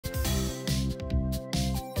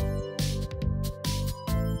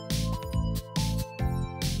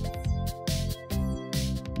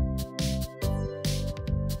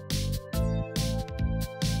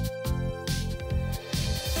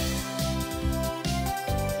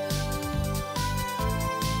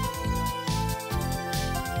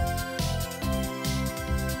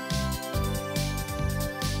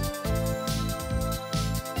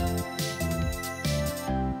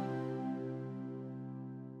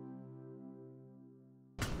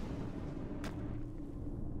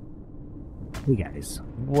Hey guys,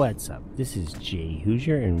 what's up? This is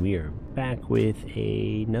Jhoosier, and we are back with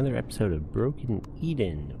another episode of Broken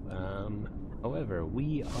Eden. However,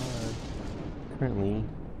 we are currently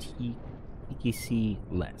Teakeycee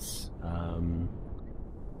less.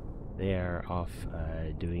 They are off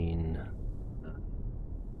doing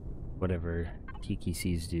whatever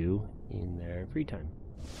Teakeycees do in their free time.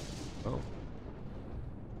 Oh,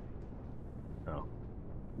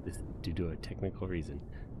 this is due to a technical reason.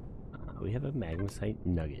 We have a magnesite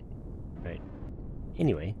nugget, right?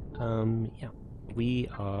 Anyway, yeah, we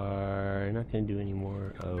are not going to do any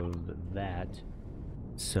more of that.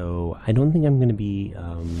 So I don't think I'm going to be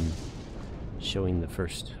showing the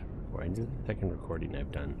first recording. This is the second recording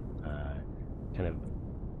I've done, kind of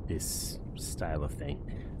this style of thing.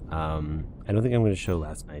 I don't think I'm going to show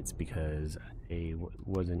last night's because I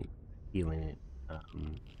wasn't feeling it. I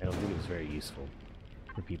don't think it was very useful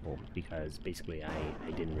for people because basically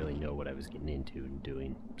I didn't really know what I was getting into and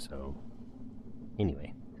doing. So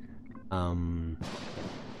anyway, so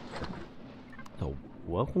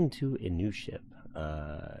welcome to a new ship.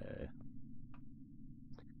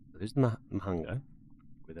 There's Mahanga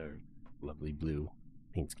with our lovely blue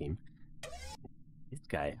paint scheme. This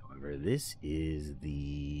guy, however, this is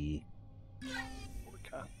the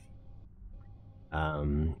Orca.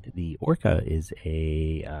 The Orca is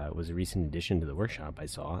was a recent addition to the workshop I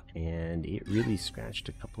saw, and it really scratched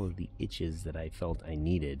a couple of the itches that I felt I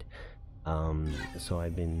needed. So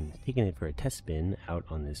I've been taking it for a test spin out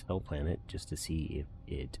on this hell planet just to see if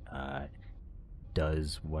it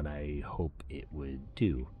does what I hope it would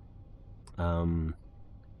do.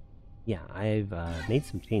 Yeah, I've made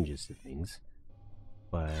some changes to things,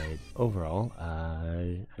 but overall,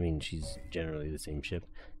 I mean, she's generally the same ship.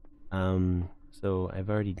 So I've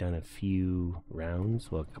already done a few rounds,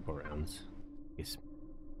 well, a couple rounds, I guess,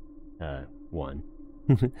 one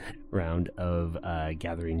round of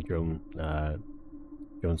gathering drone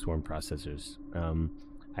swarm processors.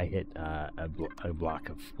 I hit a block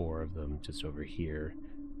of 4 of them just over here,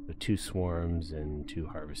 so 2 swarms and 2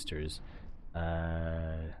 harvesters.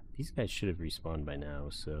 These guys should have respawned by now,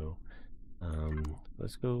 so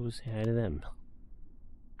let's go say hi to them.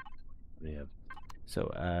 What do we have? So,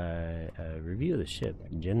 a review of the ship,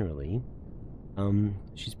 generally,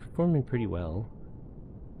 she's performing pretty well.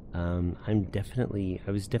 I'm definitely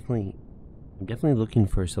looking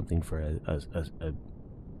for something for a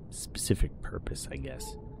specific purpose, I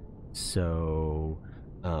guess. So,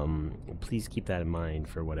 please keep that in mind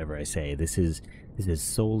for whatever I say. This is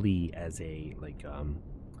solely as a, like,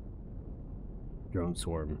 drone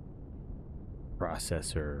swarm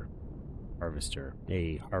processor harvester,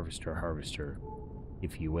 a harvester,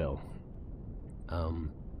 if you will.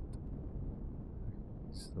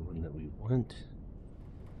 It's the one that we want.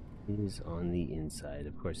 It is on the inside,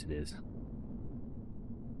 of course it is.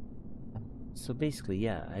 So basically,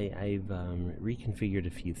 yeah, I've reconfigured a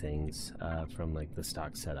few things from like the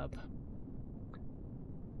stock setup.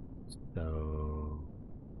 So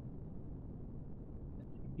that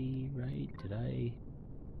should be right. Did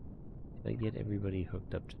I get everybody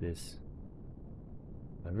hooked up to this?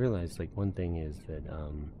 I realized, like, one thing is that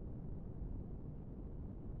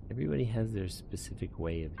everybody has their specific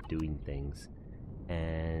way of doing things,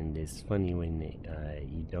 and it's funny when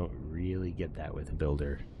you don't really get that with a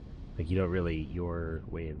builder. Like, you don't really, your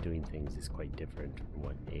way of doing things is quite different from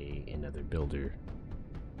what another builder,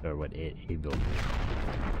 or what a builder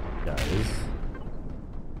does.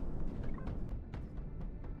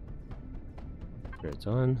 Sure, it's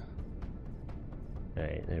on.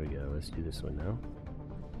 Alright, there we go. Let's do this one now.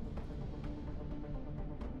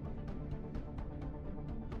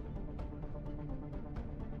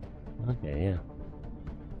 Okay, yeah.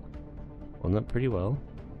 Well, not pretty well.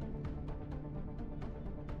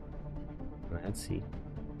 Let's see.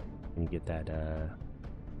 Can you get that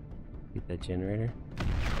generator?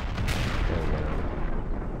 There we go.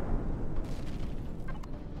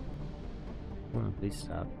 Come on, please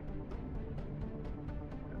stop.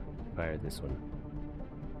 Fire this one.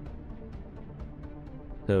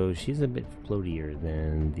 So she's a bit floatier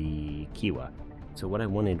than the Kiwa. So what I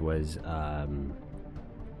wanted was I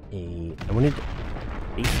wanted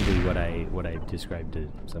basically what I described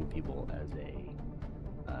to some people as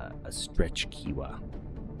a stretch Kiwa.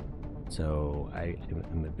 So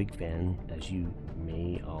I'm a big fan, as you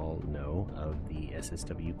may all know, of the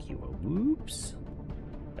SSW Kiwa. Whoops!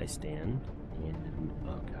 I stand and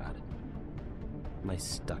oh god, my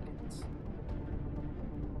stuckins.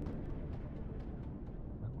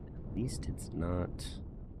 Well, at least it's not.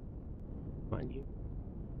 Come on, you.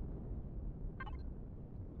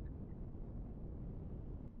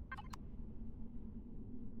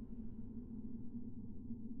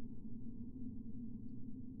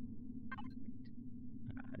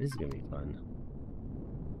 this is gonna be fun.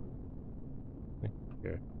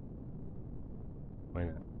 Sure. Why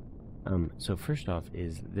not? So first off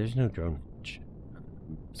is there's no drone hatch.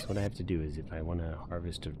 So what I have to do is if I want to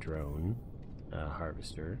harvest a drone,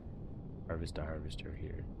 harvest a harvester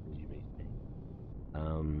here, as you may say, I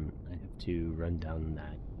have to run down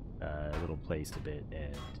that little place a bit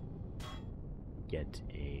and get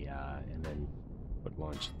a, and then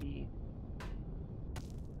launch the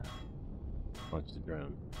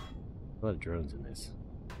drone. A lot of drones in this.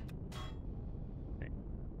 Okay.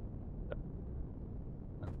 So,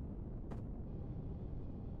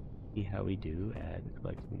 see how we do at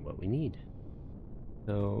collecting what we need.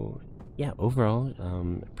 So yeah, overall,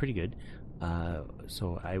 pretty good.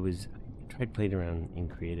 So I tried playing around in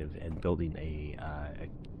creative and building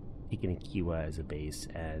taking a Kiwa as a base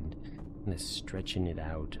and kind of stretching it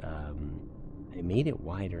out. I made it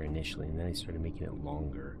wider initially, and then I started making it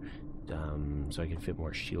longer, so I could fit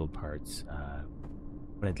more shield parts.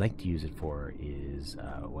 What I'd like to use it for is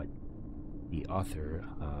what the author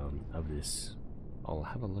of this. I'll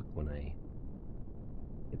have a look when I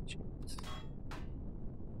get a chance.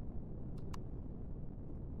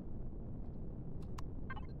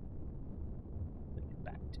 Let's get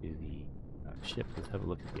back to the ship. Let's have a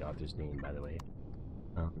look at the author's name, by the way.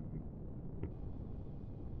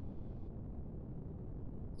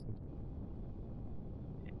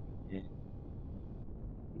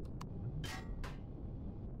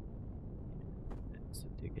 That's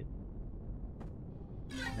a ticket.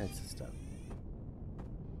 That's the stuff.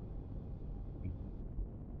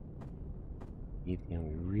 Promethium,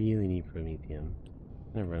 we really need promethium.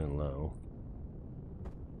 I'm kind of running low.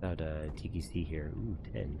 Without Teakeycee here, ooh,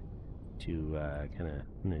 10, to kind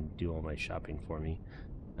of do all my shopping for me.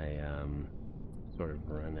 I sort of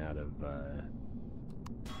run out of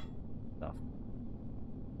stuff.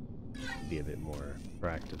 Be a bit more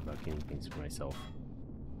proactive about getting things for myself.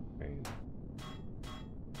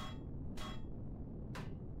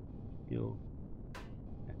 Fuel.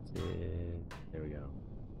 That's it. There we go.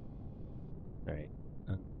 Alright.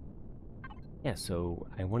 Yeah, so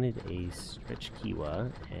I wanted a stretch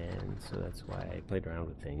Kiwa, and so that's why I played around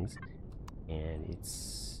with things. And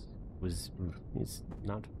it's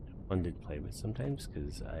not fun to play with sometimes,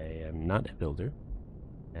 because I am not a builder,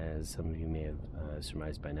 as some of you may have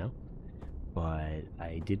surmised by now. But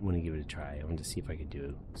I did want to give it a try. I wanted to see if I could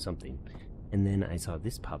do something. And then I saw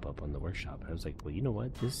this pop up on the workshop. I was like, well, you know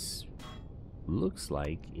what? This looks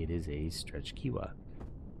like it is a stretch Kiwa.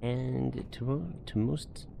 And to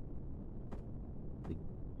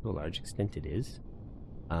a large extent it is.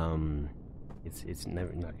 It's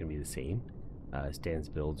never not going to be the same. Stan's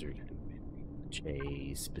builds are going to be much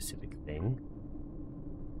a specific thing.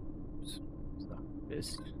 Stop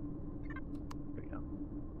this. There we go.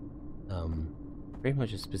 Very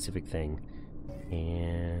much a specific thing,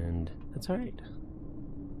 and that's alright.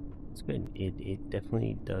 It's good. It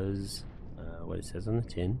definitely does what it says on the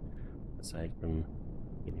tin, aside from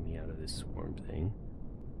getting me out of this swarm thing.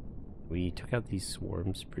 We took out these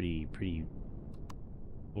swarms pretty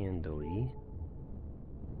handily.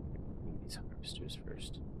 These harvesters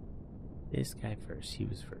first. This guy first. He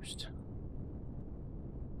was first.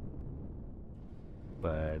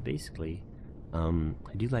 But basically, I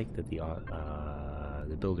do like that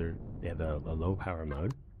the builder, they have a low power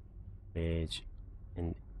mode, which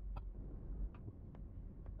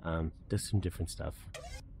does some different stuff.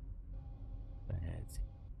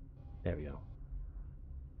 There we go.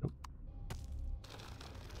 Oh.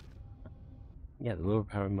 Yeah, the lower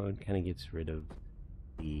power mode kind of gets rid of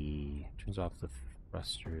turns off the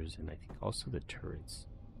thrusters, and I think also the turrets,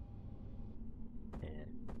 and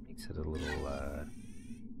makes it a little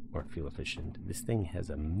more fuel efficient. This thing has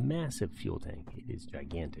a massive fuel tank. It is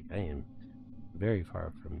gigantic. I am very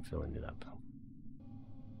far from filling it up.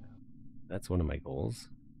 That's one of my goals.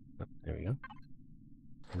 Oh, there we go.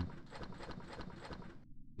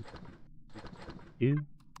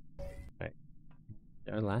 Alright.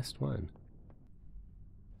 Our last one.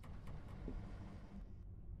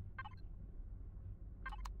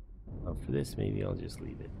 Well, for this, maybe I'll just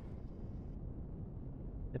leave it.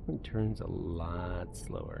 That one turns a lot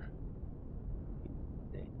slower.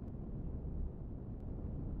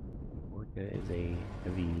 Orca is a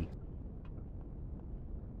heavy...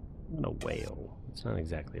 not a whale. It's not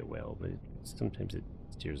exactly a whale, but sometimes it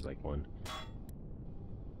steers like one.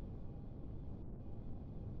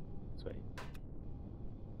 This way.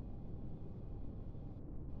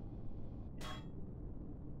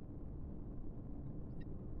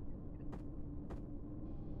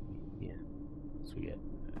 Yeah. So we get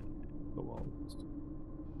the walls.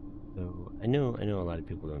 So I know a lot of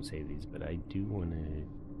people don't say these, but I do want to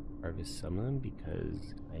harvest some of them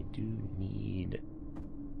because I do need,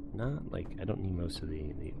 not like, I don't need most of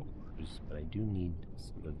the ores, but I do need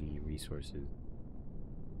some of the resources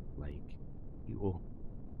like fuel,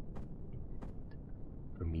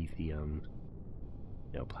 promethium,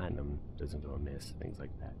 you know, platinum doesn't go amiss, things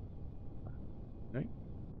like that. Alright,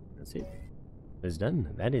 that's it. It's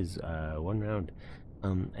done. That is one round.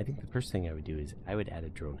 I think the first thing I would do is I would add a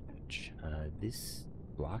drone hatch. This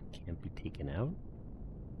block can't be taken out.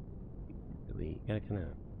 Really, you gotta kind of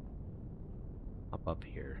hop up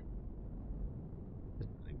here.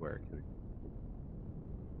 Doesn't really work.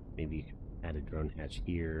 Maybe you can add a drone hatch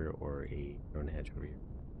here or a drone hatch over here.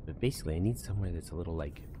 But basically, I need somewhere that's a little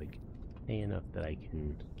like high enough that I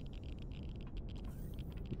can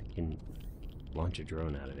launch a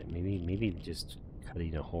drone out of it. Maybe just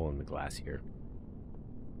cutting a hole in the glass here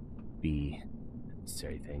be a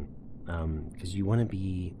necessary thing. Because you want to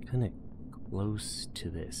be kind of close to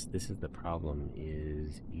this. This is the problem,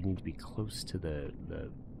 is you need to be close to the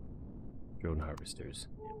drone harvesters.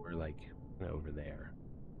 We're like over there.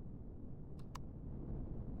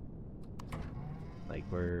 Like,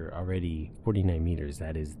 we're already 49 meters.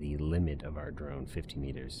 That is the limit of our drone, 50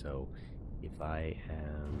 meters. So if I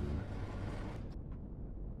am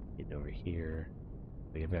getting over here,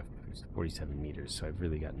 like, I've got 47 meters, so I've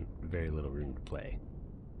really gotten very little room to play.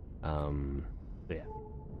 But yeah,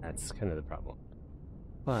 that's kind of the problem.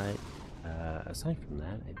 But aside from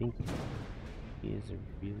that, I think he is a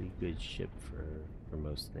really good ship for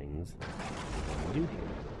most things that we do here.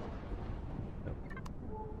 So,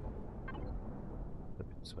 flip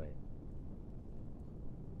it this way.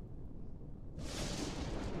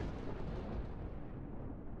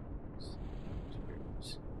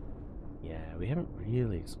 Yeah, we haven't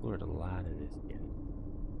really explored a lot of this yet.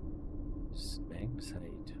 Mag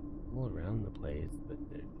site all around the place, but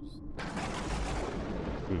there's...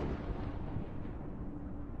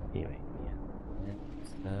 Anyway,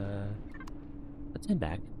 yeah. Let's head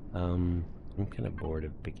back. I'm kind of bored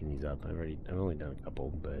of picking these up. I've only done a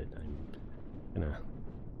couple, but I'm kind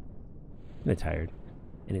of tired.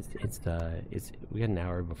 And we got an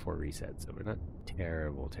hour before reset, so we're not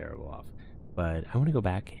terrible off. But I want to go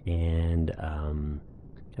back and kind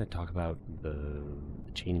of talk about the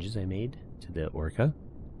changes I made to the Orca.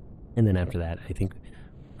 And then after that, I think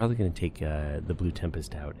we're probably going to take the Blue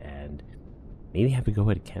Tempest out and maybe have a go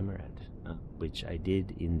at Kamirat, which I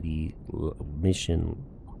did in the mission,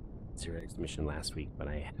 0x mission last week, but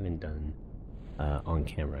I haven't done on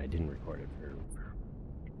camera. I didn't record it for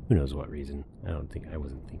who knows what reason. I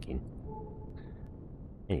wasn't thinking.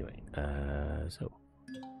 Anyway, so...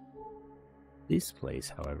 This place,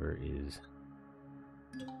 however, is...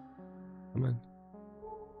 Come on.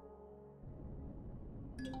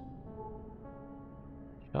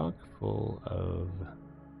 Chock full of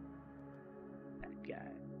bad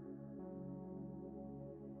guy.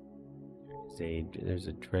 There's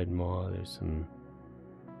a Dreadmaw, there's some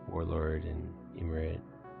Warlord and Imrit.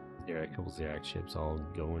 There are a couple Xerax ships all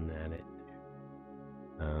going at it.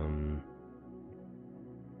 Where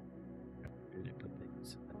did I put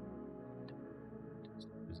things?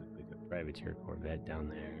 There's a privateer corvette down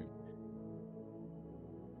there.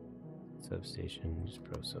 Substation, just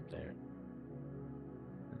pros up there.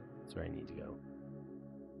 That's where I need to go.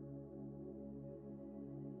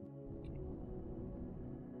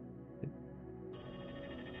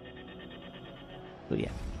 So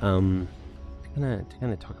yeah, to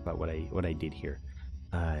kind of talk about what I did here.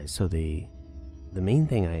 So the main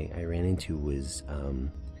thing I ran into was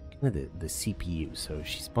kind of the CPU. So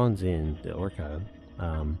she spawns in, the Orca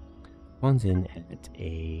spawns in at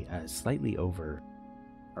a slightly over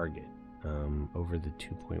target, over the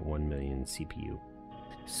 2.1 million CPU.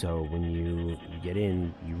 So when you get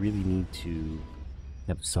in, you really need to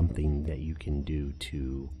have something that you can do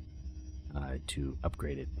to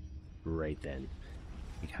upgrade it right then,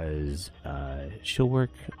 because she'll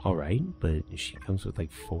work all right, but she comes with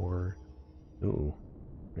like 4. Ooh,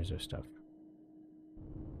 where's our stuff?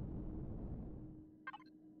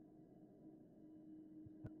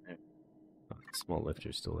 Oh, small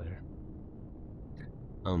lifter's still there.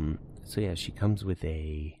 So yeah, she comes with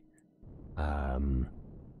a 4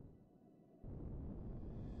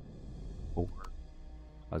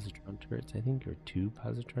 positron turrets, I think, or 2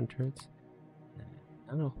 positron turrets.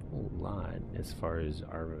 Not a whole lot as far as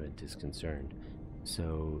armament is concerned.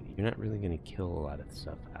 So you're not really going to kill a lot of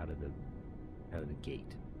stuff out of the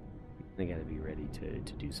gate. They got to be ready to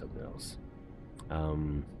do something else.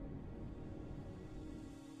 And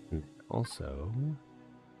also,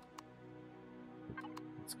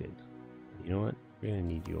 that's good. You know what? We're going to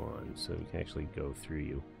need you on so we can actually go through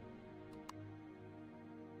you.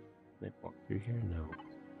 Can I walk through here? No. Can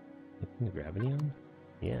I turn the gravity on?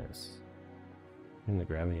 Yes. Turn the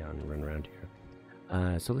gravity on and run around here.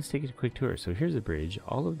 So let's take a quick tour. So here's the bridge.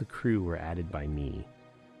 All of the crew were added by me.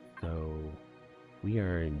 So we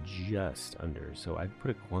are just under. So I've put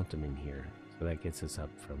a quantum in here. So that gets us up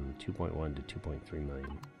from 2.1 to 2.3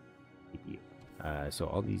 million CPU. So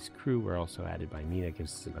all these crew were also added by me. That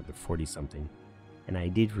gives us another 40 something. And I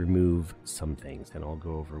did remove some things, and I'll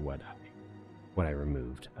go over what I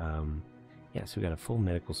removed. Yeah, so we got a full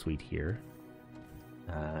medical suite here.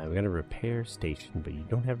 We got a repair station, but you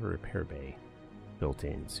don't have a repair bay built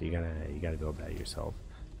in, so you gotta go about it yourself.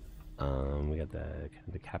 We got the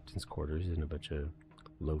captain's quarters and a bunch of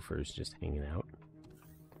loafers just hanging out.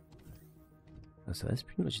 So that's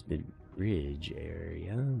pretty much the bridge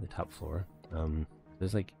area, the top floor.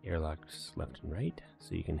 There's like airlocks left and right,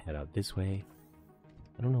 so you can head out this way.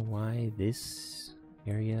 I don't know why this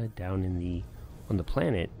area down on the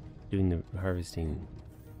planet doing the harvesting,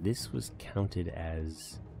 this was counted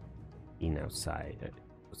as being outside.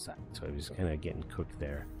 So I was kind of getting cooked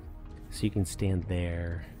there. So you can stand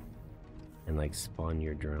there and like spawn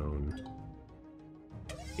your drone,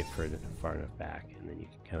 get far enough back, and then you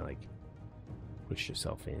can kind of like push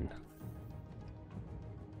yourself in.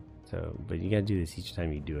 So, but you gotta do this each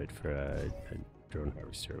time you do it for a drone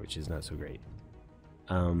harvester, which is not so great.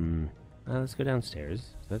 Let's go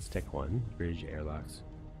downstairs. So that's deck 1, bridge, airlocks,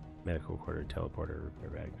 medical quarter, teleporter, repair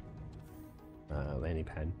bag, landing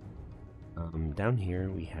pad. Down here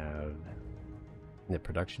we have the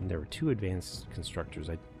production. There were 2 advanced constructors.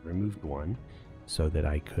 I removed one so that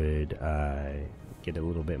I could get a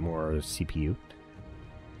little bit more CPU.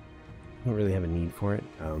 Don't really have a need for it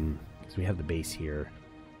because we have the base here,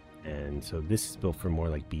 and so this is built for more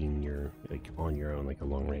like being on your own, like a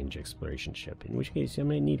long-range exploration ship, in which case I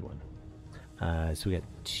might need one. So we got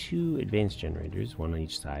 2 advanced generators, one on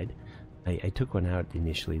each side. I took one out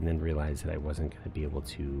initially and then realized that I wasn't going to be able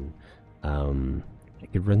to I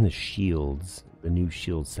could run the shields, the new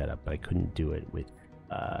shield setup, but I couldn't do it with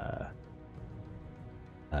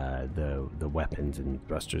the weapons and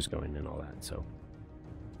thrusters going and all that. So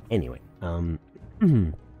anyway, out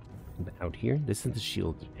here, this is the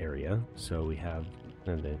shield area. So we have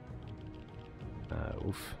the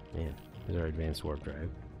oof, man, there's our advanced warp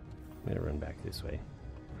drive. I'm gonna run back this way.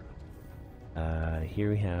 Here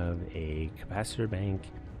we have a capacitor bank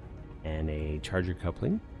and a charger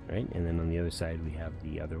coupling, right? And then on the other side we have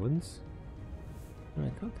the other ones. Oh, I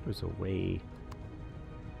thought there was a way.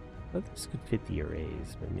 I thought this could fit the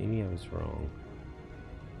arrays, but maybe I was wrong.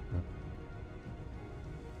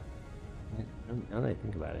 Now that I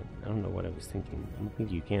think about it, I don't know what I was thinking. I don't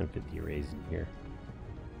think you can fit the arrays in here.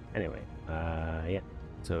 Anyway, yeah.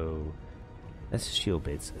 So that's the shield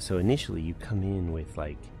bits. So initially you come in with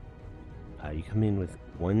like, you come in with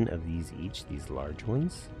one of these each, these large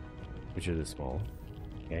ones, which are the small,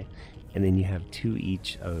 okay? And then you have 2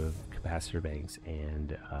 each of capacitor banks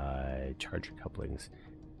and charger couplings.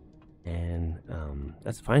 And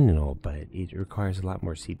that's fine and all, but it requires a lot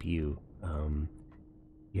more CPU.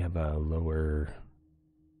 You have a lower,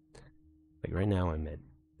 like right now I'm at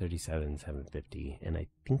 37,750, and I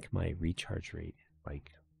think my recharge rate is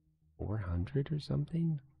like 400 or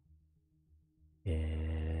something.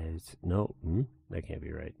 Is no, that can't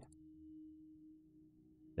be right.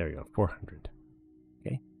 There we go, 400.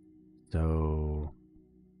 Okay, so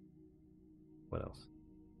what else?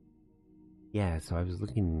 Yeah, so I was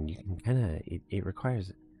looking. You can kind of it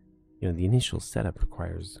requires, you know, the initial setup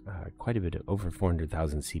requires quite a bit of over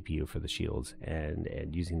 400,000 CPU for the shields, and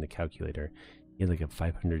using the calculator, you have like a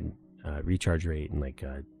 500 recharge rate and like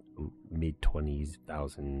a mid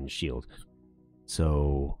 20,000 shield.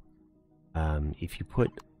 So if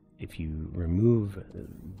you remove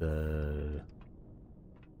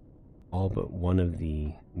all but one of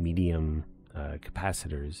the medium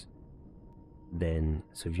capacitors, then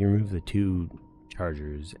so if you remove the 2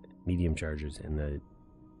 chargers, medium chargers, and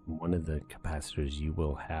one of the capacitors, you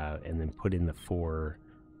will have, and then put in the 4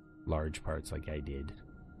 large parts like I did,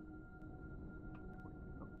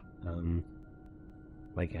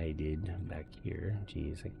 back here.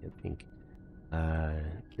 Geez, I can't think.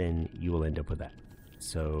 Then you will end up with that.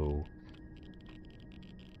 So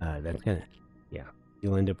that's kind of, yeah,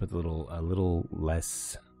 you'll end up with a little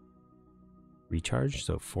less recharge,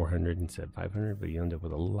 so 400 instead of 500, but you end up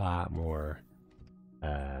with a lot more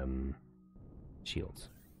shields.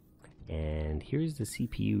 And here's the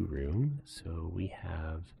CPU room. So we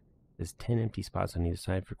have there's 10 empty spots on either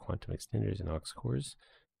side for quantum extenders and aux cores.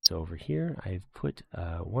 So over here I've put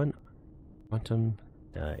one quantum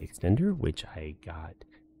extender, which I got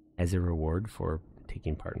as a reward for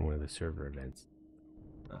taking part in one of the server events.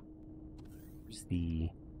 There's the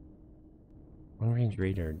long-range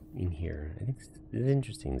radar in here. I think it's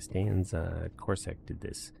interesting. Stan's Corsac did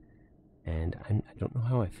this, and I don't know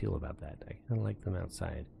how I feel about that. I kind of like them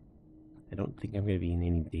outside. I don't think I'm going to be in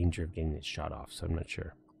any danger of getting it shot off, so I'm not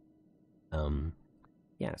sure.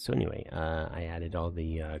 Yeah, so anyway, I added all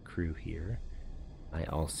the crew here. We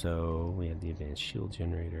had the advanced shield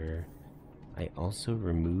generator. I also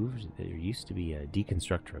removed, there used to be a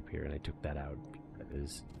deconstructor up here, and I took that out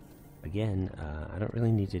because, again, I don't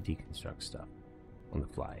really need to deconstruct stuff on the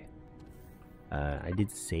fly. I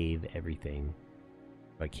did save everything.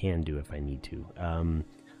 I can do if I need to.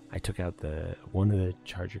 I took out one of the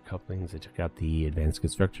charger couplings. I took out the advanced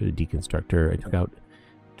constructor, the deconstructor. I took out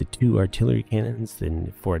the 2 artillery cannons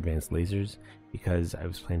and 4 advanced lasers because I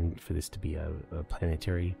was planning for this to be a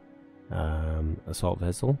planetary assault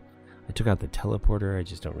vessel. I took out the teleporter. I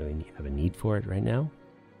just don't really have a need for it right now.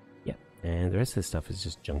 Yeah, and the rest of the stuff is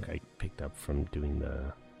just junk I picked up from doing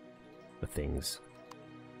the things.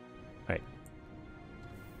 All right.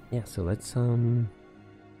 Yeah, so let's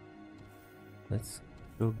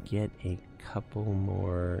go get a couple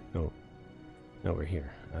more. No, we're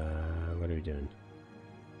here. What are we doing?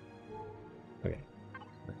 Okay,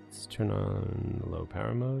 let's turn on low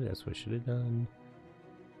power mode. That's what I should have done.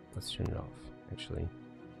 Let's turn it off, actually.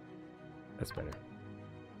 That's better.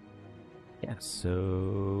 Yeah,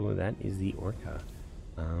 so that is the Orca.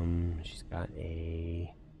 She's got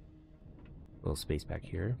a little space back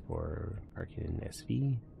here for parking in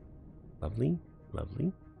SV. Lovely,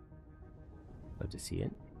 lovely. Love to see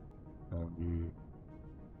it.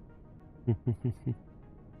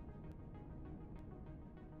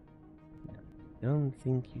 I don't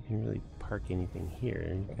think you can really park anything here.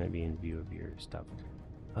 You're going to be in view of your stuff.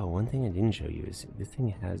 Oh, one thing I didn't show you is this thing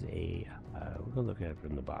has a, we'll look at it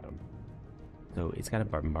from the bottom. So it's got a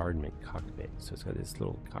bombardment cockpit. So it's got this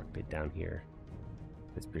little cockpit down here.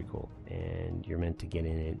 That's pretty cool. And you're meant to get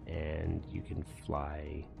in it and you can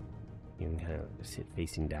fly. You can kind of sit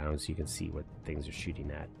facing down so you can see what things are shooting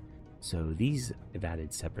at. So these I've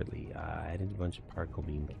added separately. I added a bunch of particle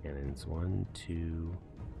beam cannons. 1, 2,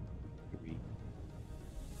 3,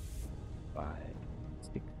 5,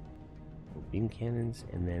 6 beam cannons,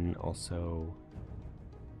 and then also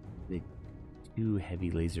the 2 heavy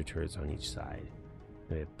laser turrets on each side.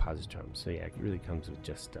 We have positrons. So yeah, it really comes with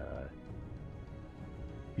just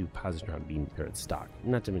 2 positron beam turret stock.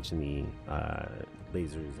 Not to mention the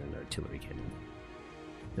lasers and artillery cannon.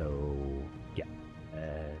 So yeah,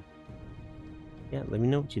 yeah. Let me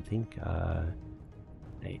know what you think. I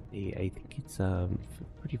think it's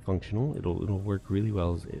pretty functional. It'll work really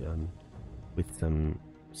well with some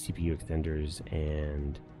CPU extenders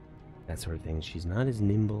and that sort of thing. She's not as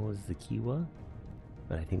nimble as the Kiwa,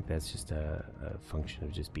 but I think that's just a function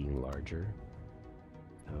of just being larger.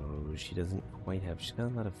 So she doesn't quite have, she's got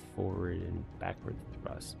a lot of forward and backward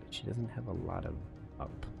thrust, but she doesn't have a lot of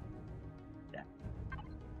up. Yeah.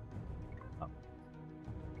 Up.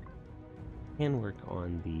 Can work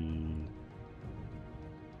on the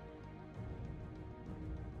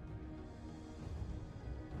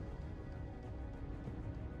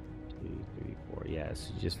 2, 3, 4. Yeah,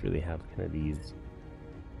 so you just really have kind of these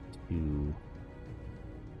 2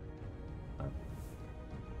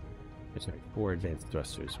 sorry, 4 advanced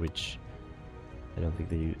thrusters, which I don't think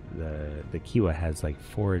the Kiwa has like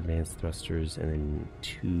 4 advanced thrusters and then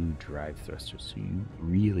 2 drive thrusters, so you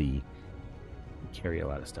really carry a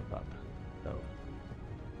lot of stuff up. So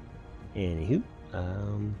anywho,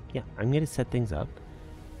 yeah, I'm gonna set things up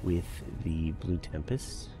with the Blue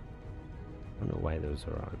Tempest. I don't know why those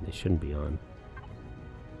are on. They shouldn't be on.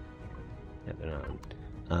 Yeah, they're not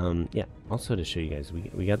on. Yeah, also to show you guys,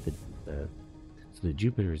 we got so the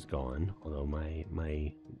Jupiter is gone, although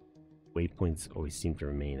my waypoints always seem to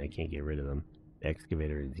remain. I can't get rid of them. The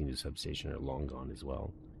excavator and the substation are long gone as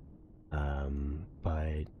well.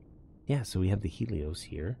 But yeah, so we have the Helios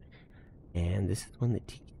here, and this is one that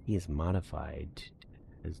Teakeycee is modified.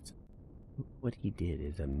 As what he did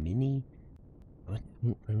is a mini. I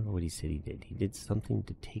don't remember what he said he did. He did something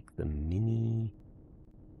to take the mini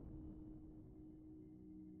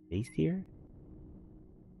base here.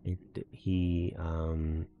 He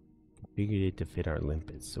configured it to fit our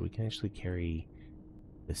Olympus, so we can actually carry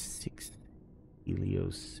the 6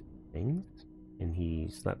 Helios things, and he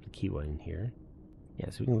slapped the Kiwa in here. Yeah,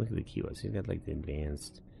 so we can look at the Kiwa. So he's got like the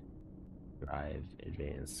advanced drive,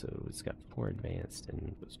 advanced, so it's got 4 advanced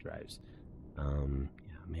and those drives.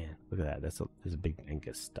 Yeah, man, look at that. That's a big bank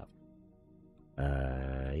of stuff.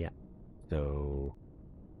 Yeah, so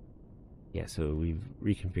yeah, so we've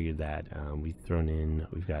reconfigured that. We've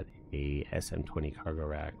got a SM20 cargo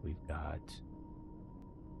rack. We've got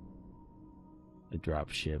a drop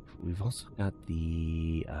ship. We've also got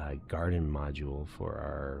the garden module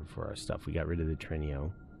for our stuff. We got rid of the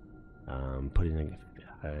Trinio, put in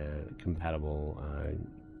a compatible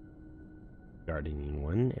gardening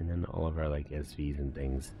one, and then all of our like SVs and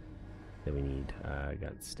things that we need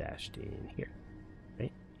got stashed in here,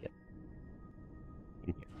 right? Yep,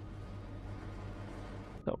 in here.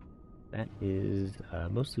 So that is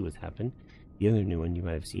mostly what's happened. The other new one you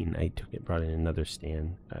might have seen, I brought in another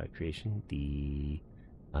stand creation, the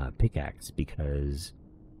pickaxe, because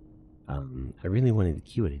I really wanted the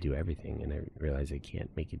Kiwa to do everything, and I realized I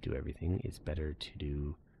can't make it do everything. It's better to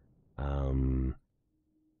do,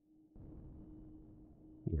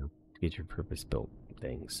 you know, to get your purpose-built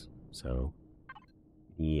things. So,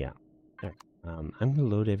 yeah. All right. I'm going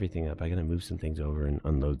to load everything up. I'm going to move some things over and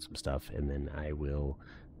unload some stuff, and then I will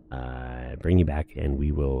bring you back, and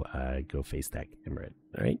we will go face that Kamirat.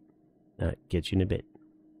 All right? Get you in a bit.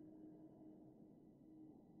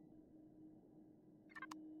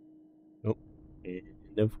 Oh,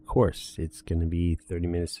 and of course, it's going to be 30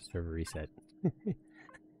 minutes to server reset.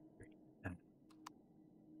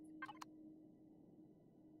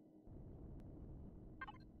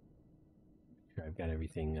 Sure, I've got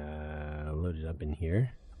everything loaded up in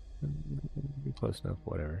here. Close enough,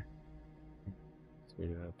 whatever.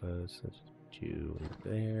 Zero outpost, let's just put you in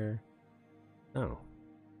there. Oh.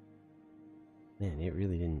 Man, it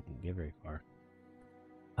really didn't get very far.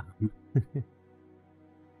 What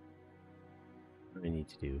do I need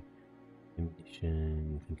to do?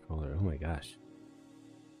 Emission controller. Oh my gosh.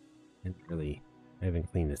 I haven't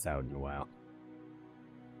cleaned this out in a while.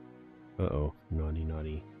 Uh-oh. Naughty,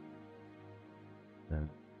 naughty.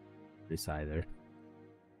 This either.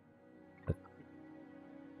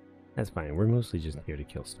 That's fine. We're mostly just here to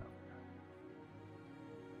kill stuff.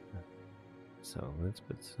 So let's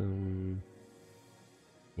put some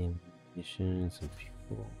ammunition, some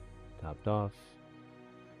fuel topped off.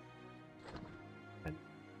 And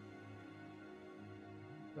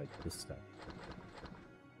like this stuff.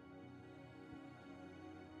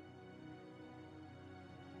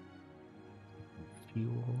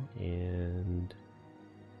 Fuel and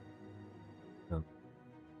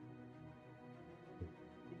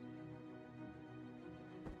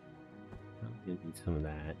need some of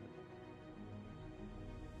that.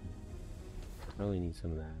 Probably need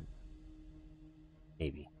some of that.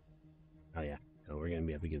 Maybe. Oh yeah. No, we're gonna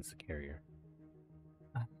be up against the carrier.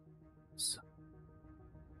 So.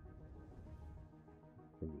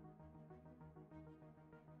 Here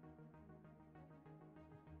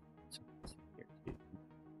too.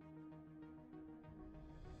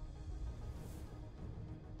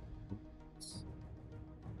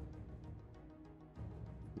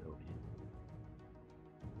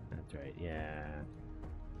 That's right, yeah.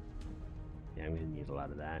 Yeah, I'm gonna need a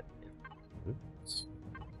lot of that. Oops.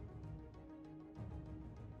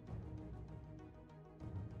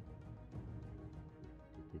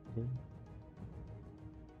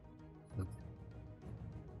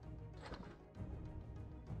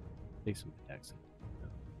 Take some attacks.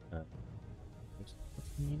 What's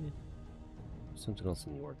needed? Something else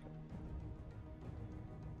in the orca.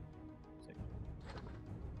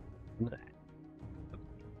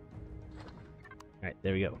 Alright,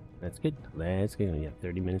 there we go. That's good. Let's go. We have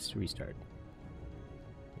 30 minutes to restart.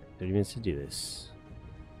 30 minutes to do this.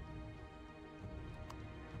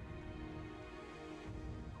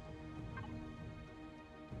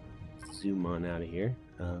 Zoom on out of here.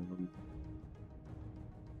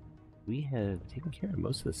 We have taken care of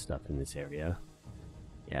most of the stuff in this area.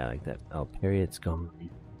 Yeah, like that Empyrion's gone.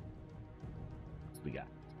 What we got?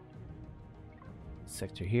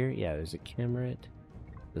 Sector here. Yeah, there's a Kamirat.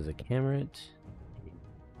 There's a Kamirat.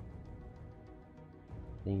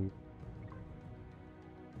 Thing.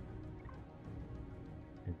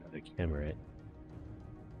 Another Kamirat.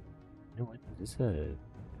 You know what? Is this a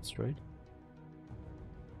asteroid?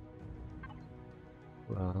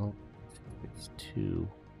 Well, it's two.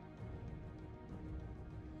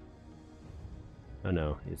 Oh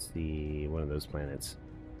no, it's the one of those planets.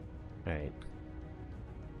 Alright.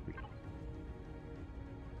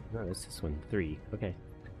 No, it's this one. 3. Okay.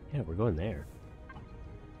 Yeah, we're going there.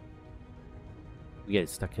 We get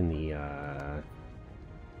stuck in the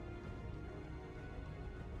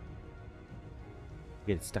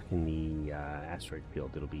asteroid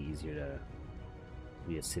field. It'll be easier to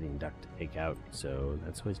be a sitting duck to take out, so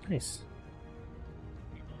that's always nice.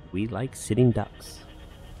 We like sitting ducks.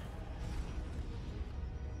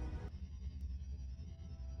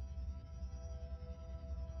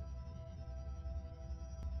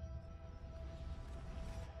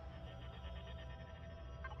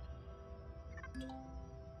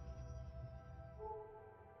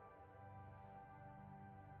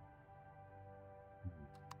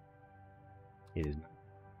 It is not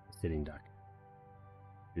a sitting duck.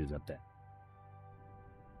 It is up there.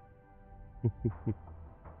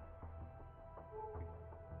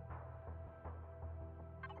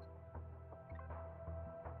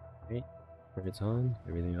 Okay, it's on.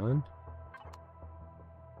 Everything on.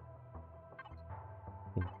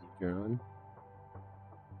 You're on.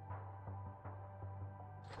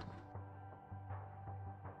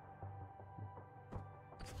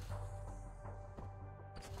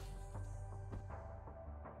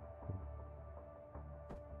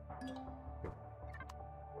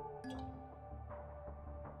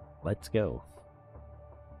 Let's go.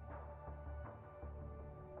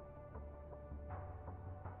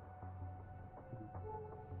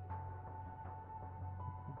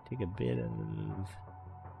 Take a bit of...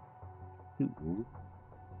 Ooh.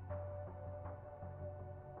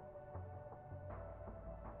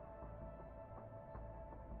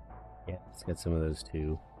 Yeah, it's got some of those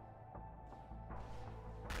too.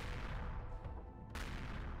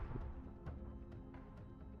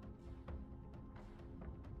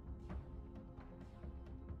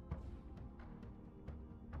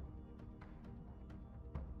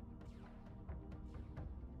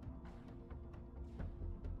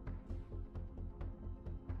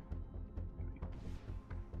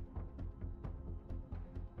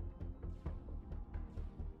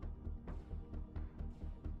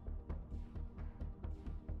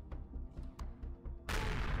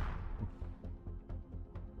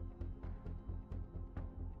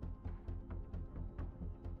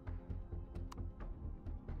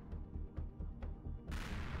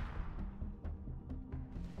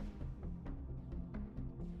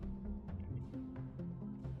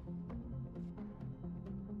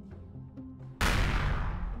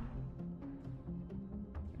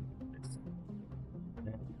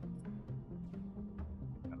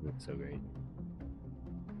 So great.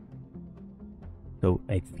 So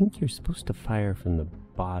I think you're supposed to fire from the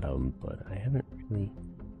bottom, but I haven't really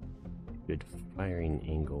good firing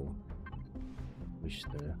angle. Wish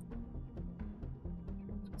the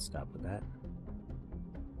would stop with that.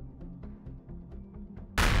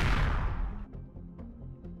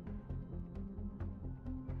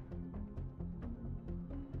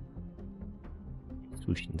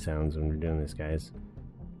 Swooshing sounds when we're doing this, guys.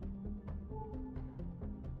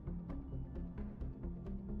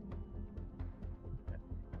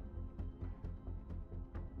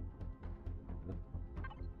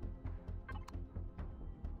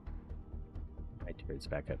 Turret's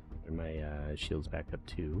back up, or my shield's back up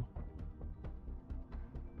too.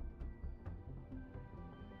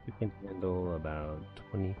 We can handle about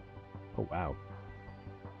 20. Oh wow.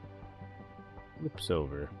 Flips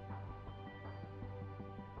over.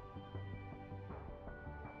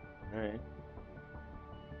 Alright.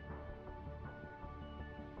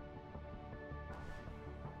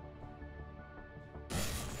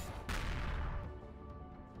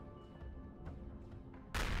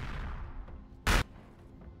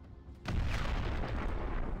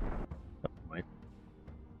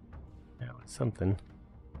 Something.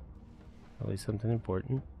 Probably something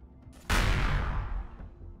important.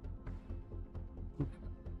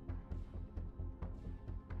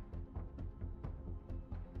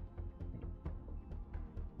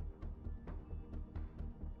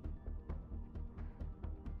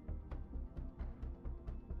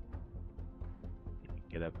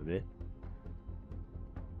 Get up a bit.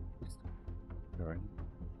 Alright.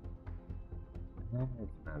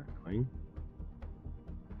 That's not annoying.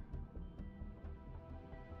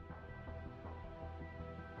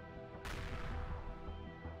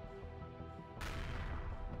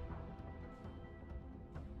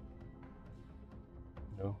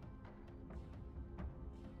 No.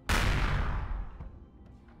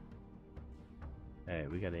 Hey,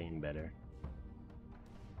 we gotta aim better.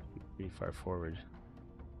 Pretty far forward.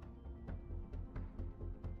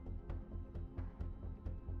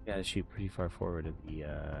 Gotta shoot pretty far forward at the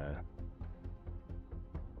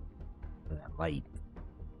light.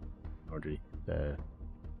 In order to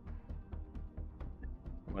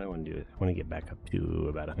what I want to do is I want to get back up to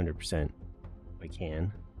about 100% if I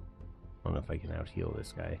can. I don't know if I can out heal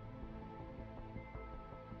this guy.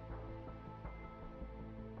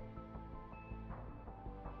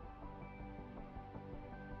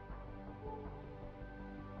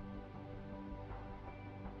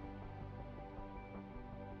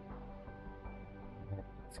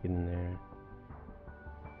 Let's get in there.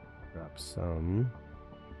 Drop some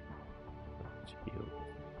shield.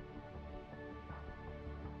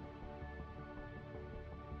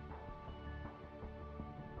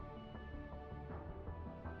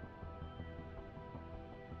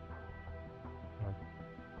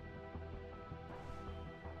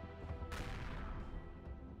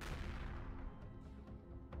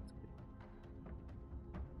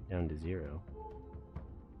 down to 0.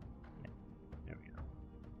 Yeah, there we go.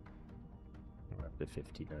 We're up to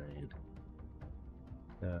 59.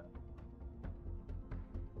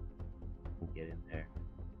 Get in there.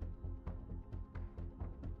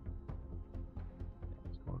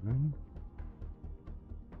 That's one.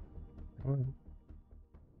 One.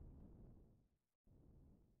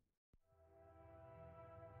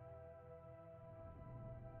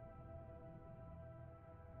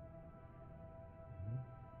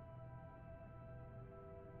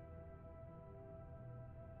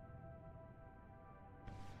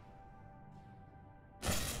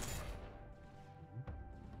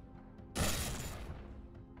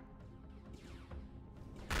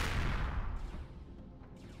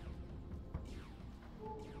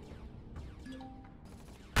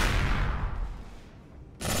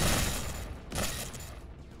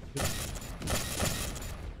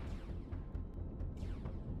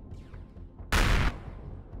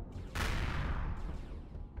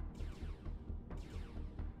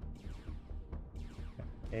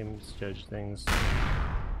 I misjudge things.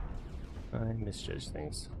 I misjudge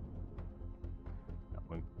things. That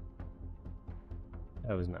one.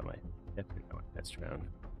 That was not my, definitely not my best round.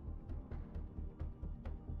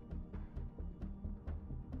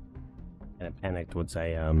 And I panicked once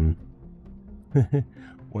I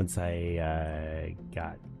once I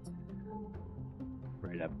got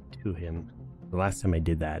right up to him. The last time I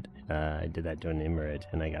did that during Immerit,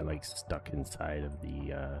 and I got like stuck inside of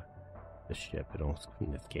the ship. It almost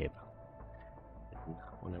couldn't escape.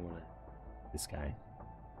 When I want to, this guy.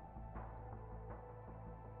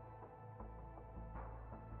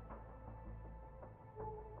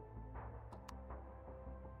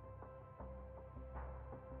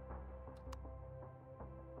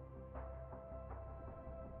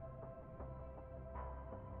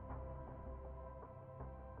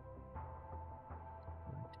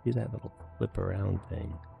 Do that little flip around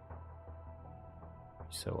thing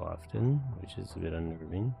so often, which is a bit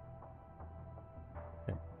unnerving.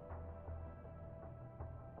 Okay.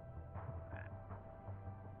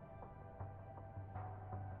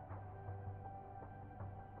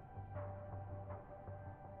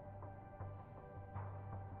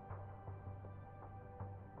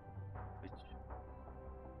 Which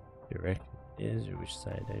direction is, or which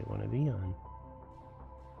side I want to be on?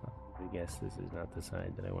 I guess this is not the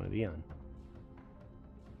side that I want to be on.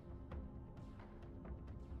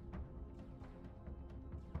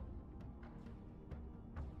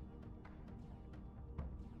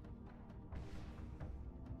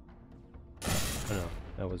 Oh no,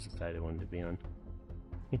 that was the side I wanted to be on.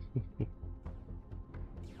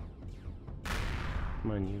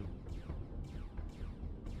 Come on, you.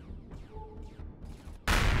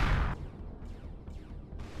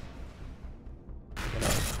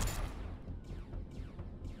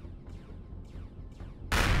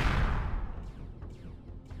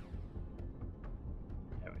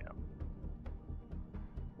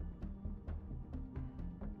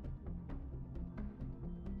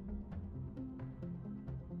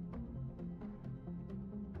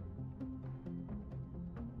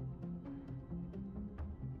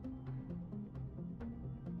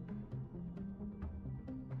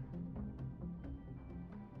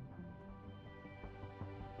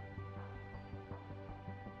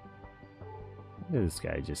 Look at this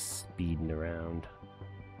guy just speeding around.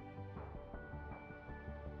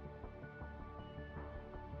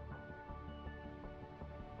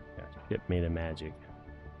 Got ship made of magic.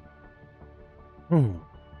 Alright,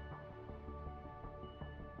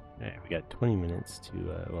 we got 20 minutes to,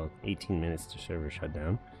 well, 18 minutes to server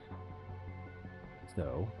shutdown.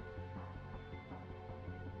 So,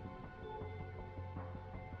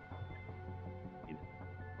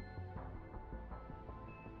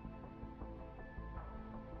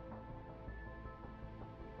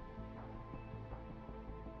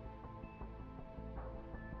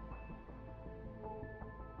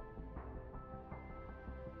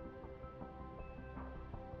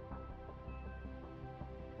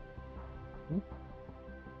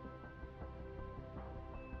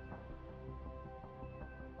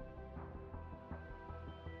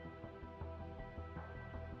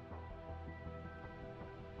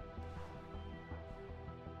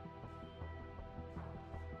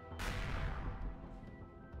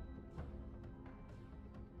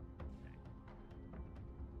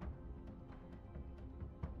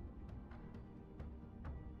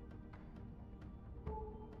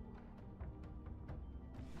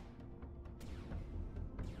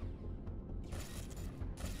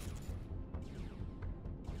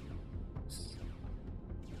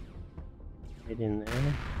 get in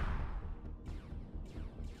there.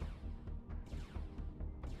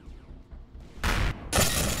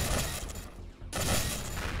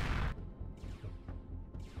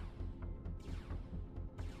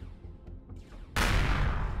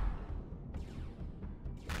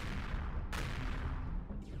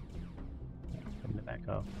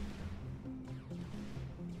 off.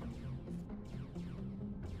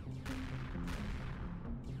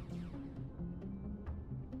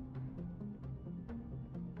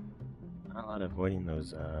 Not a lot avoiding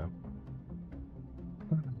those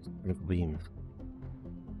vertical beam.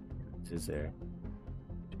 This is there.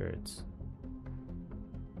 Turrets.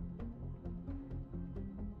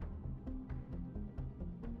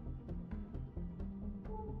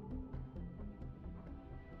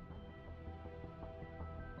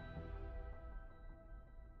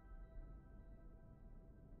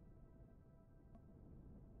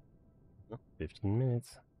 Oh, 15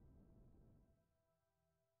 minutes.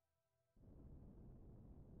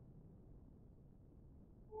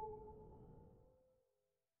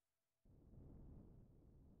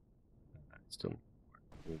 Still.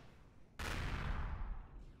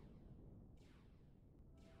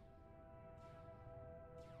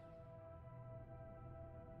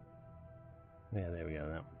 Yeah, there we go.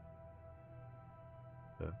 That one.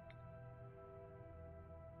 So.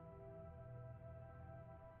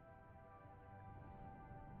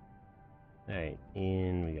 All right,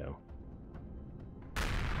 in we go.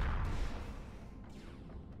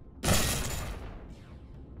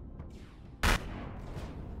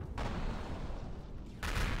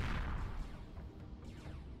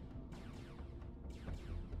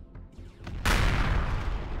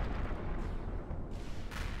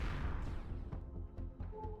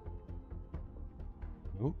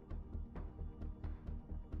 Ooh.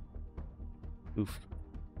 Oof.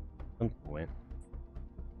 Something went.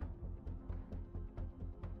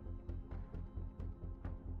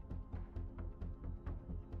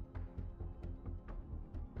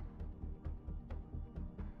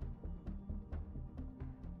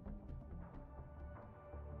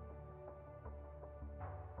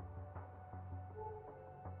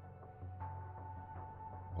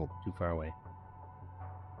 Oh, too far away.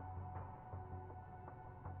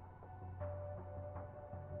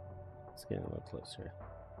 Let's get a little closer.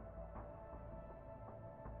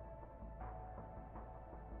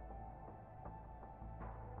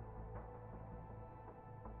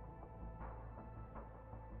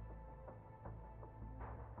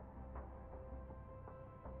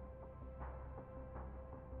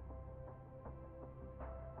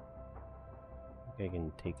 I think I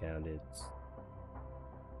can take out its...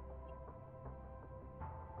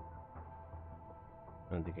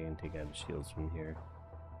 I don't think I can take out the shields from here.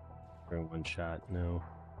 For a one shot, no.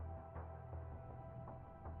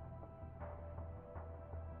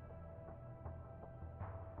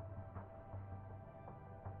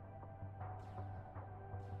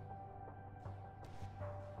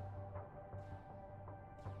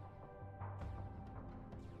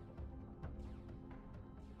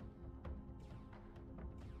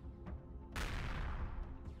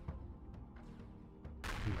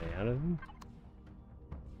 Am I out of them?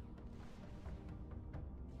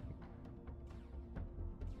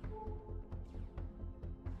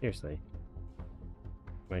 Seriously.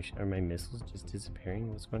 Are my missiles just disappearing?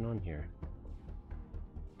 What's going on here?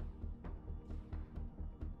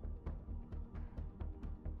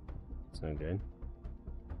 It's no good.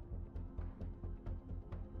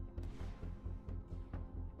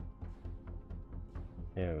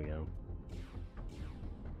 There we go.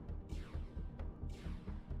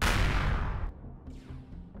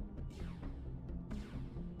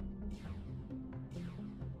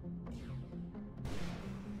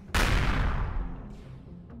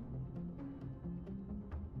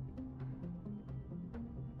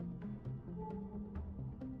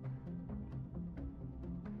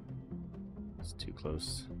 It's too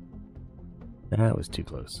close. That was too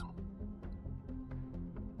close.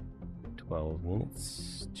 12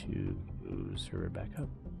 minutes to server back up.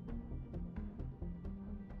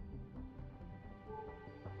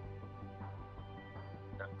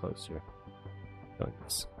 Not closer. Going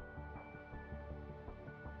this.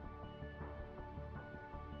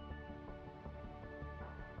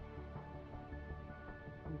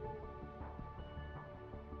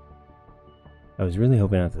 I was really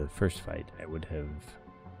hoping after the first fight I would have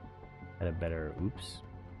had a better... Oops,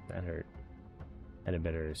 that hurt. Had a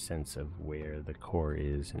better sense of where the core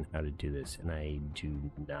is and how to do this, and I do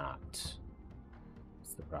not.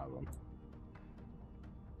 That's the problem.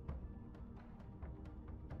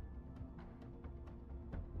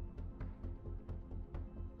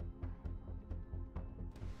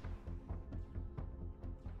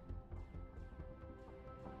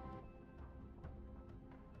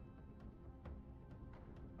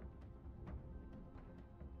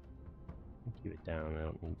 Keep it down, I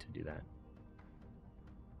don't need to do that.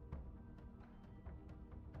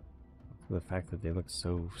 The fact that they look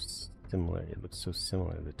so similar. It looks so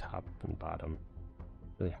similar, the top and bottom.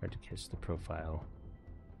 Really hard to catch the profile.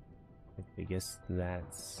 I guess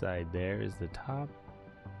that side there is the top,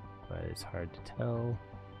 but it's hard to tell.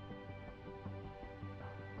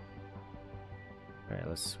 Alright,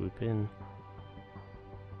 let's swoop in.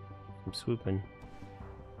 I'm swooping.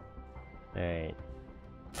 Alright.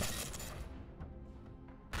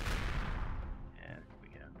 Yeah, there we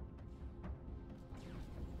go.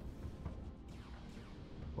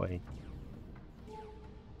 Wait.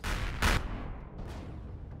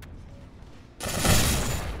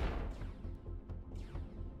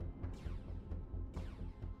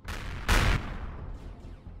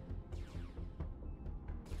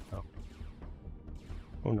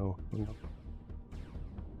 Oh no, oh no.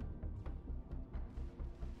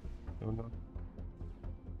 Oh no.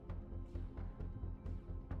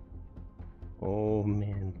 Oh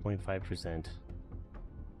man, 0.5%.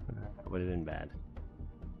 That would have been bad.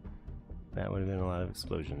 That would have been a lot of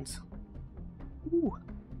explosions. Ooh.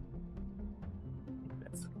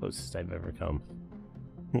 That's the closest I've ever come.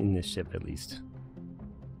 In this ship, at least.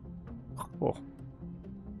 Oh.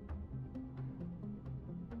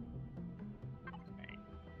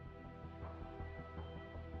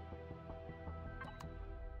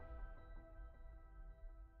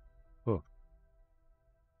 Oh.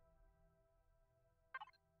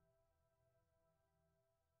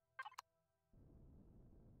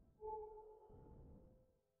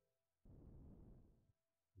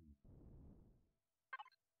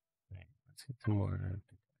 Right, let's get some more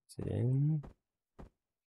pickaxe in.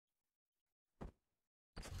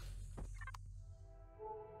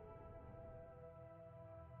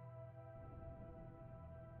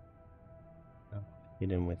 Oh,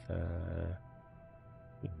 get in with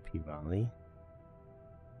EMP volley.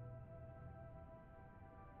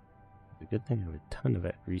 The good thing I have a ton of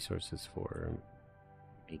resources for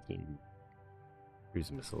making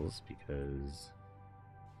cruise missiles because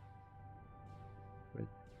we're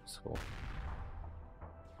useful.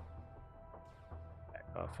 Back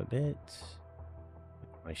off a bit.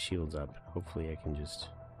 Put my shields up. Hopefully I can just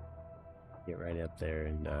get right up there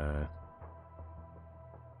and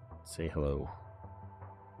say hello.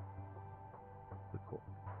 Cool.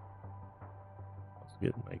 Let's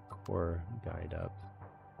get my core guide up.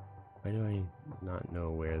 Why do I not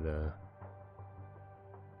know where the...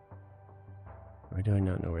 Why do I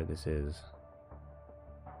not know where this is?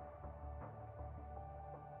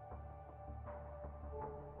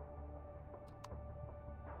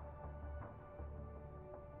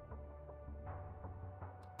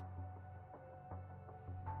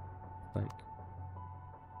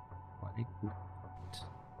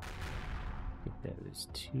 There's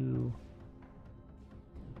two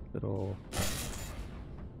little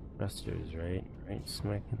thrusters, right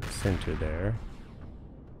smack in the center there,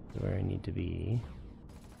 where I need to be.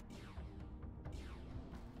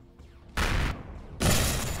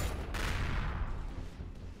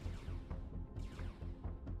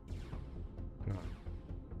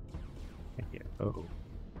 Right here. Oh.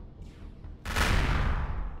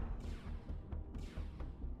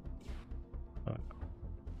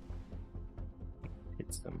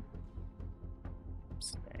 Some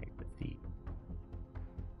snag with the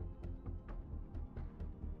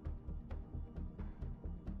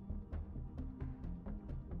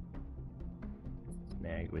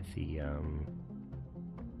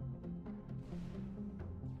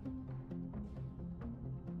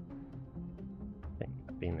thing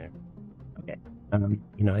being there. Okay.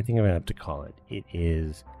 You know, I think I'm gonna have to call it.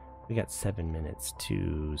 We got 7 minutes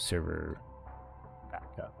to server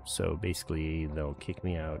backup. So basically they'll kick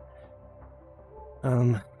me out.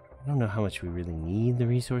 I don't know how much we really need the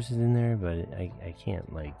resources in there, but I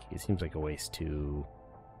can't, like, it seems like a waste to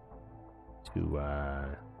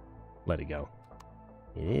let it go.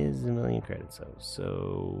 It is 1 million credits though,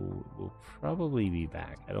 so we'll probably be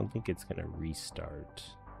back. I don't think it's gonna restart.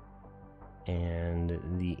 And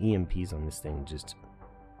the EMPs on this thing just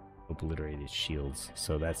obliterated shields,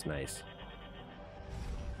 so that's nice.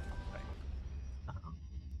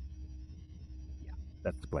 Yeah,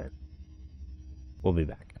 that's the plan. We'll be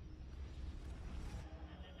back.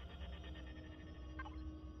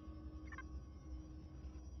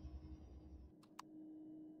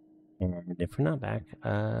 And if we're not back,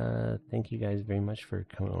 thank you guys very much for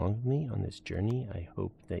coming along with me on this journey. I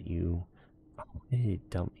hope that you... Oh, why did it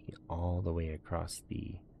dump me all the way across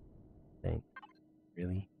the thing?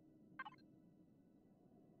 Really?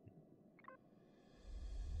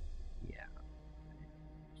 Yeah.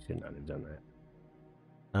 Should not have done that.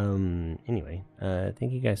 Anyway,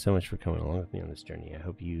 thank you guys so much for coming along with me on this journey. I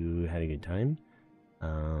hope you had a good time.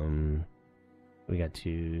 we got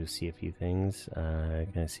to see a few things,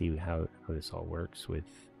 kind of see how this all works with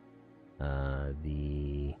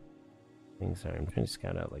the things. Sorry, I'm trying to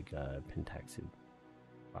scout out like pentaxid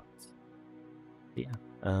spots. Yeah.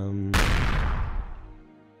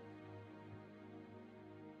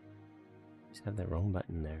 Just have that wrong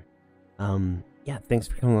button there. Yeah, thanks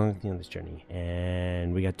for coming along with me on this journey.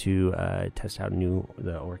 And we got to test out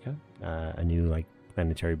the Orca, a new like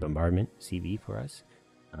planetary bombardment CV for us.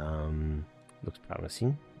 Looks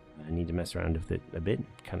promising. I need to mess around with it a bit,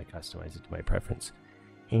 kind of customize it to my preference.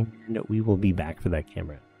 And we will be back for that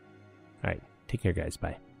camera. Alright, take care guys,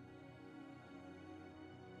 bye.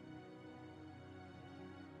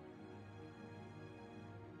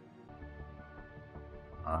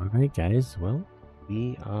 Alright guys, well,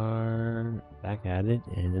 we are back at it,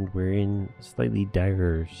 and we're in slightly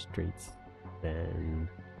dire straits than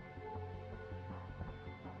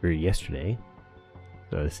we were yesterday.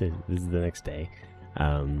 So this is the next day.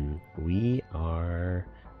 We are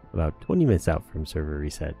about 20 minutes out from server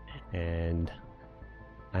reset, and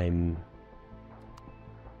I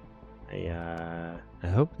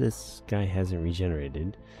hope this guy hasn't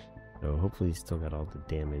regenerated. So hopefully he's still got all the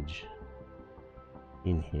damage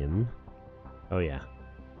in him. Oh yeah.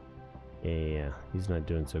 Yeah. He's not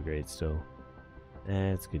doing so great still.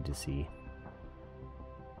 That's good to see.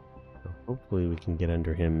 So hopefully we can get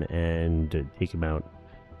under him and take him out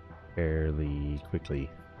fairly quickly,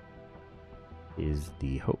 is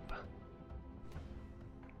the hope.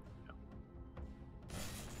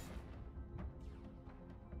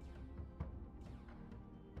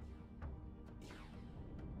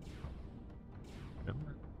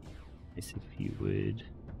 Nice if you would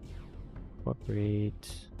cooperate.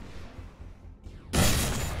 There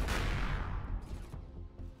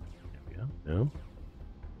we go. No.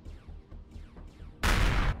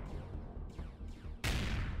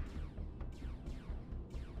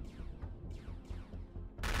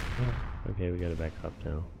 Okay, we gotta back up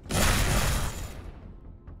now.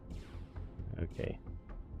 Okay.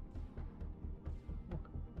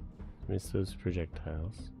 Miss those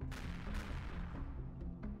projectiles.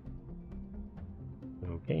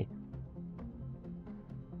 Okay.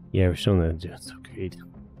 Yeah, we're still not doing so great.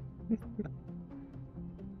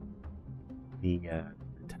 The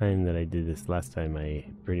time that I did this last time, I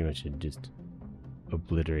pretty much had just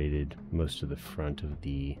obliterated most of the front of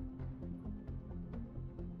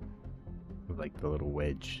like the little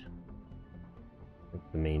wedge,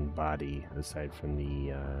 like the main body, aside from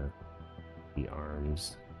the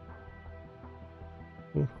arms.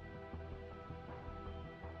 Ooh.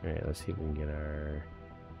 All right, let's see if we can get our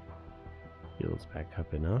shields back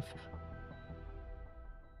up enough.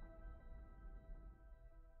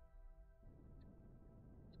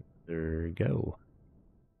 There we go.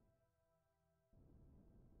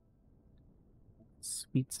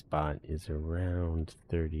 Sweet spot is around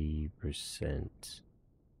 30%.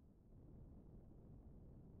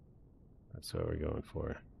 That's what we're going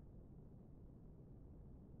for.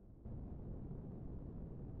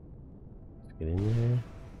 Let's get in there.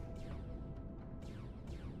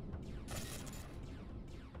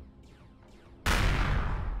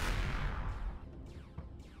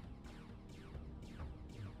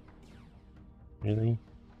 Really?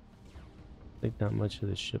 Like not much of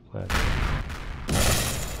the ship left.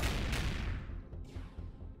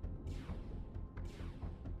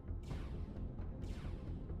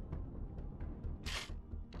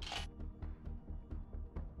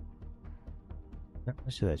 Not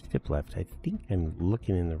much of that ship left. I think I'm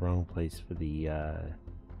looking in the wrong place for the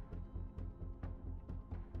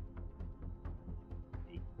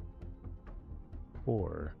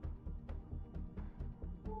core.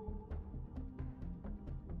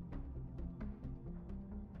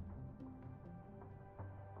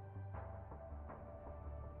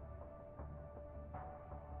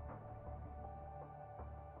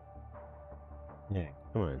 Yeah,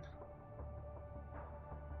 come on.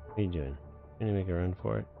 What are you doing? Gonna make a run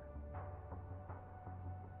for it?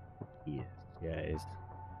 Yes, guys.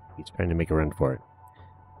 He's trying to make a run for it.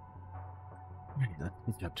 Alright,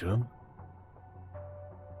 let's catch up to him.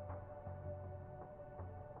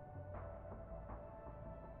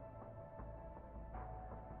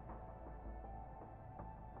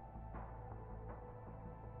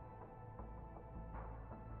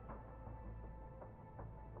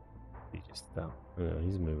 He just stopped. Oh no,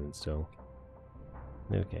 he's moving still.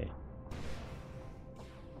 Okay.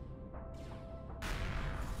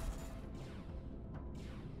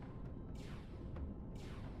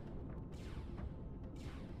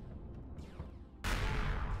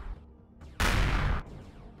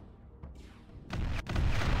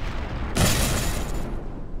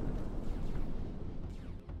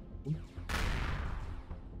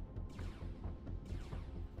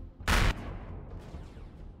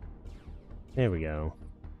 There we go.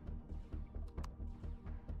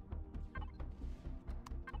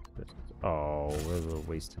 Oh, what a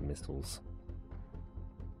waste of missiles.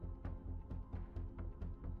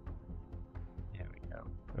 There we go.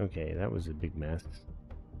 Okay, that was a big mess.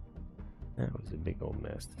 That was a big old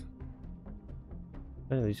mess.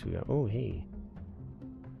 But at least we got... Oh, hey.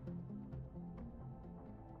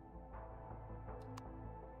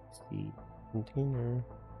 See, container.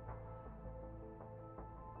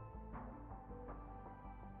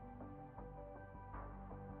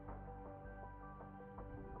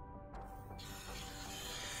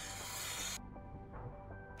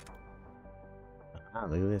 Ah,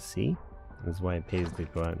 look at this, see? That's why it pays to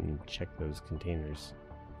go out and check those containers.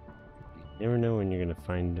 You never know when you're gonna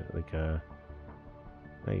find, like, a...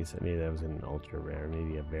 I guess maybe that was an ultra rare,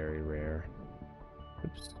 maybe a very rare.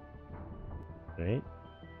 Oops. Right?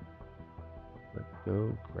 Let's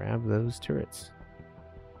go grab those turrets.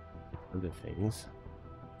 Other things.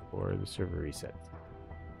 For the server reset.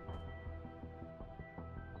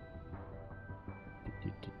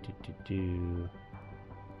 Do.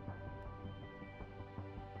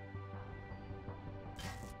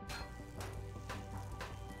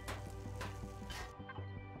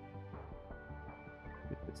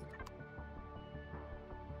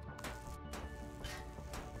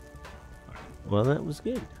 Well, that was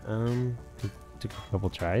good. It took a couple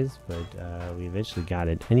tries, but we eventually got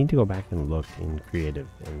it. I need to go back and look in creative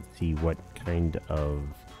and see what kind of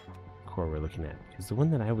core we're looking at. Because the one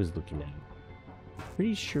that I was looking at, I'm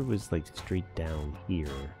pretty sure was like straight down here.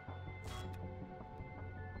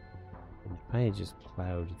 And if I had just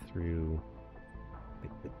plowed through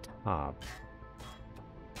like the top,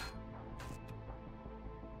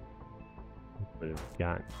 I would have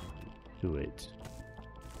gotten to it.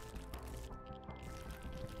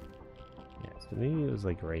 So maybe it was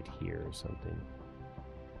like right here or something.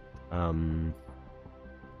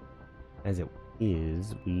 As it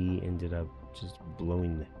is, we ended up just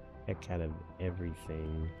blowing the heck out of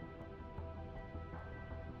everything.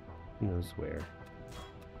 Who knows where?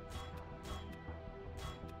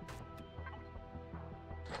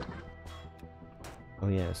 Oh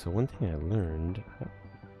yeah, so one thing I learned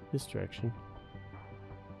this direction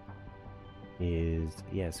is,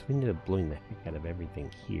 yes, we ended up blowing the heck out of everything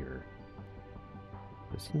here.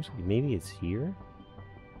 It seems like maybe it's here.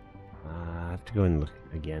 I have to go and look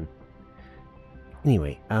again.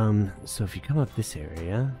 Anyway, so if you come up this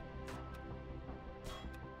area,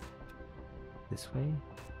 this way.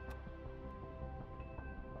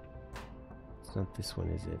 It's not this one,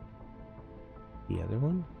 is it? The other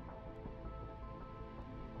one?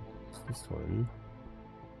 It's this one.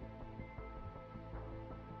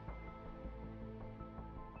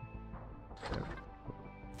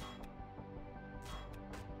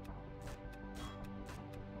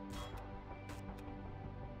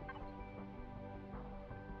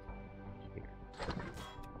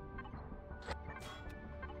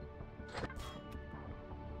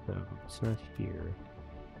 It's not here.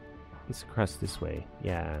 It's across this way.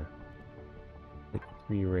 Yeah. Like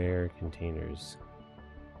 3 rare containers.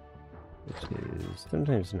 Which is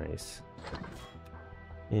sometimes nice.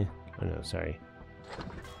 Oh no, sorry.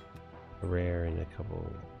 A rare and a couple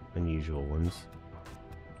unusual ones.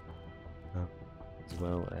 As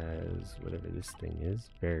well as whatever this thing is.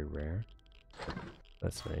 Very rare.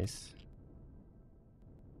 That's nice.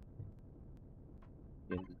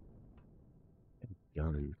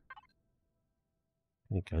 Gun.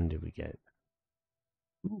 What gun did we get?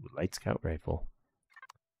 Ooh, light scout rifle.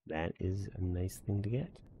 That is a nice thing to get.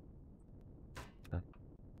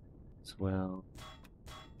 As well.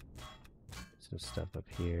 Some stuff up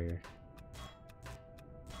here.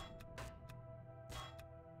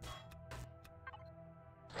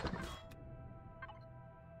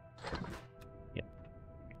 Yep.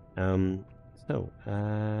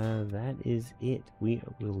 That is it. We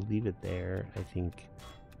will leave it there, I think.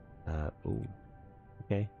 Oh.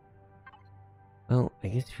 Okay. Well, I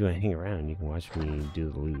guess if you want to hang around, you can watch me do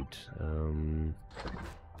the loot.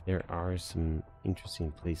 There are some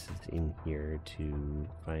interesting places in here to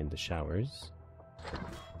find the showers.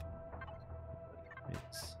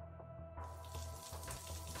 It's...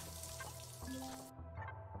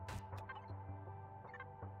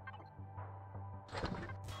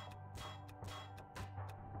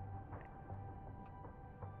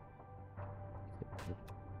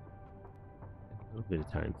 a little bit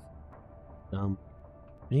of time.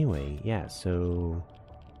 Anyway, yeah, so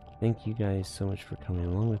thank you guys so much for coming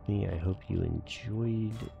along with me. I hope you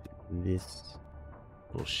enjoyed this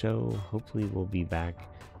little show. Hopefully we'll be back.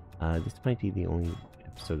 This might be the only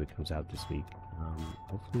episode that comes out this week.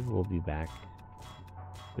 Hopefully we'll be back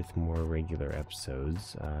with more regular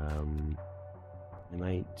episodes. I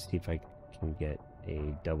might see if I can get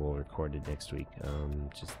a double recorded next week.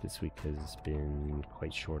 Just this week has been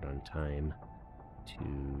quite short on time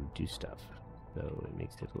to do stuff, so it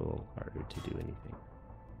makes it a little harder to do anything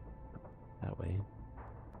that way.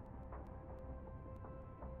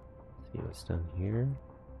 See what's done here.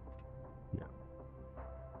 No,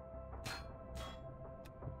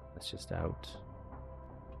 that's just out.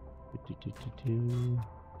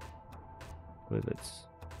 Toilets.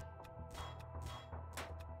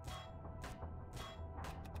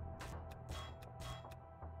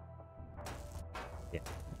 Yeah.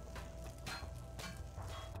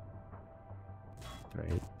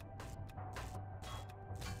 Right.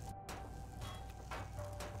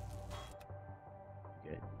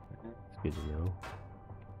 Good. That's good to know.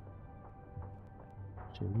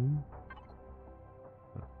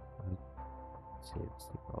 Let's see, let's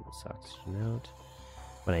take all this oxygen out.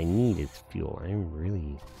 What I need is fuel. I'm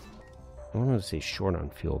really, I don't want to say short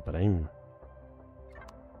on fuel, but I'm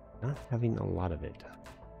not having a lot of it.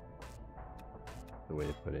 The way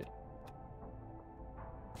to put it.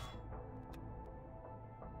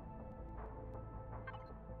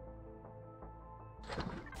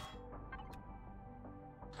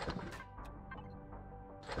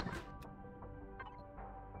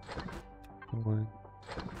 One.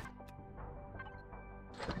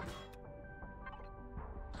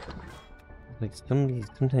 Like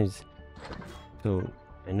sometimes, so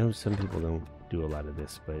I know some people don't do a lot of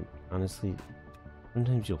this, but honestly,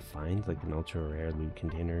 sometimes you'll find like an ultra rare loot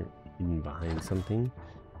container hidden behind something.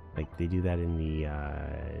 Like they do that in the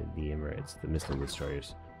Emirates, the missile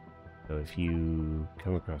destroyers. So if you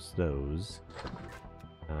come across those,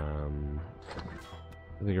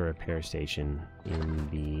 like a repair station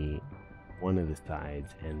in one of the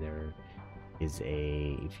sides, and there is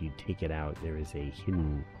if you take it out, there is a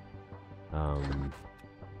hidden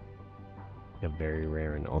a very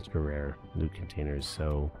rare and ultra rare loot containers,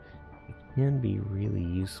 so it can be really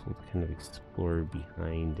useful to kind of explore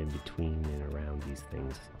behind and between and around these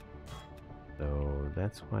things. So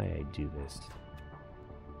that's why I do this.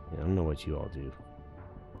 I don't know what you all do.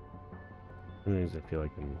 Sometimes I feel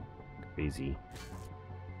like I'm crazy.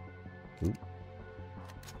 Oop.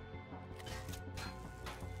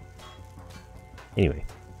 Anyway,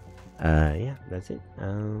 yeah, that's it.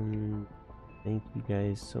 Thank you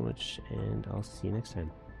guys so much, and I'll see you next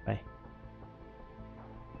time. Bye.